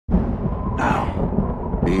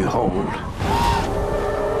Behold.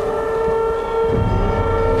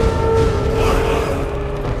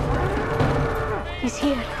 He's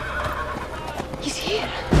here. He's here.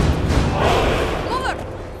 Mother!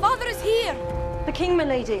 Father is here! The king, my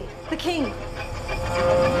lady. The king.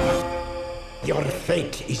 Your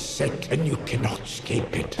fate is set and you cannot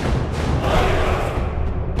escape it.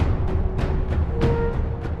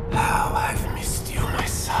 How I've missed you, my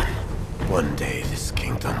son. One day this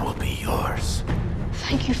kingdom will be yours.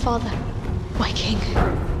 Thank you, Father. My king.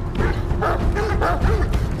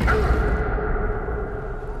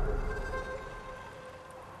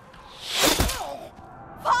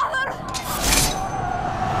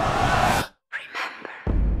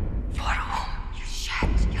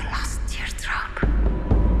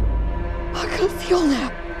 Feel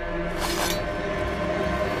now.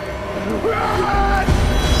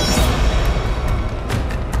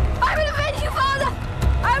 I will avenge you, Father!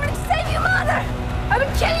 I will save you, Mother! I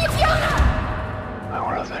will kill you, Fiona! I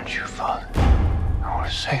will avenge you, Father. I will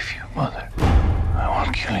save you, Mother. I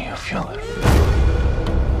will kill you, Fiona.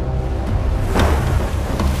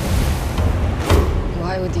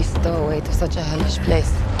 Why would he stow away to such a hellish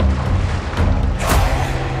place?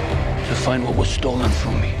 To find what was stolen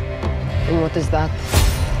from me. And what is that?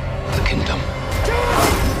 The kingdom.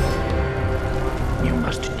 You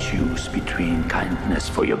must choose between kindness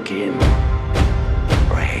for your kin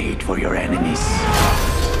or hate for your enemies.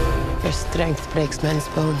 Your strength breaks men's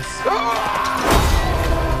bones.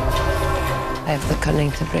 I have the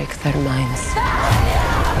cunning to break their minds.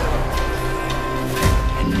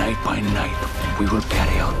 And night by night, we will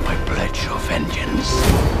carry out my pledge of vengeance.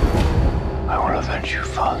 I will avenge you,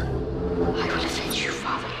 Father. I will avenge you,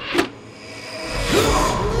 Father.